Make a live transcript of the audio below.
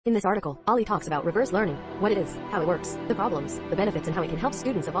In this article, Ollie talks about reverse learning, what it is, how it works, the problems, the benefits, and how it can help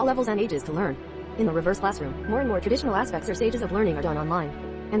students of all levels and ages to learn. In the reverse classroom, more and more traditional aspects or stages of learning are done online,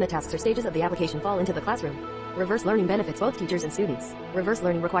 and the tasks or stages of the application fall into the classroom. Reverse learning benefits both teachers and students. Reverse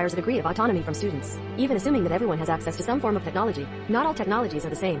learning requires a degree of autonomy from students, even assuming that everyone has access to some form of technology. Not all technologies are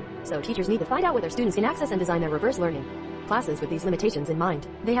the same, so teachers need to find out what their students can access and design their reverse learning classes with these limitations in mind.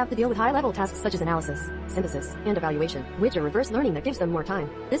 They have to deal with high-level tasks such as analysis, synthesis, and evaluation, which are reverse learning that gives them more time.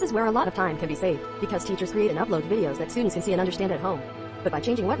 This is where a lot of time can be saved, because teachers create and upload videos that students can see and understand at home. But by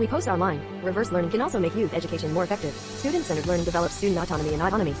changing what we post online, reverse learning can also make youth education more effective. Student-centered learning develops student autonomy and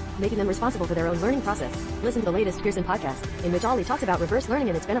autonomy, making them responsible for their own learning process. Listen to the latest Pearson podcast, in which Ollie talks about reverse learning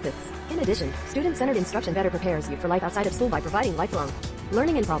and its benefits. In addition, student-centered instruction better prepares you for life outside of school by providing lifelong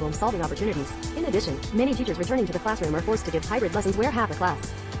learning and problem-solving opportunities. In addition, many teachers returning to the classroom are forced to give hybrid lessons where half the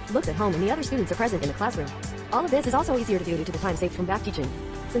class looks at home and the other students are present in the classroom. All of this is also easier to do due to the time saved from back teaching.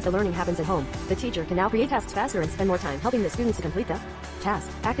 Since the learning happens at home, the teacher can now create tasks faster and spend more time helping the students to complete the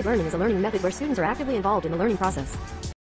task. Active learning is a learning method where students are actively involved in the learning process.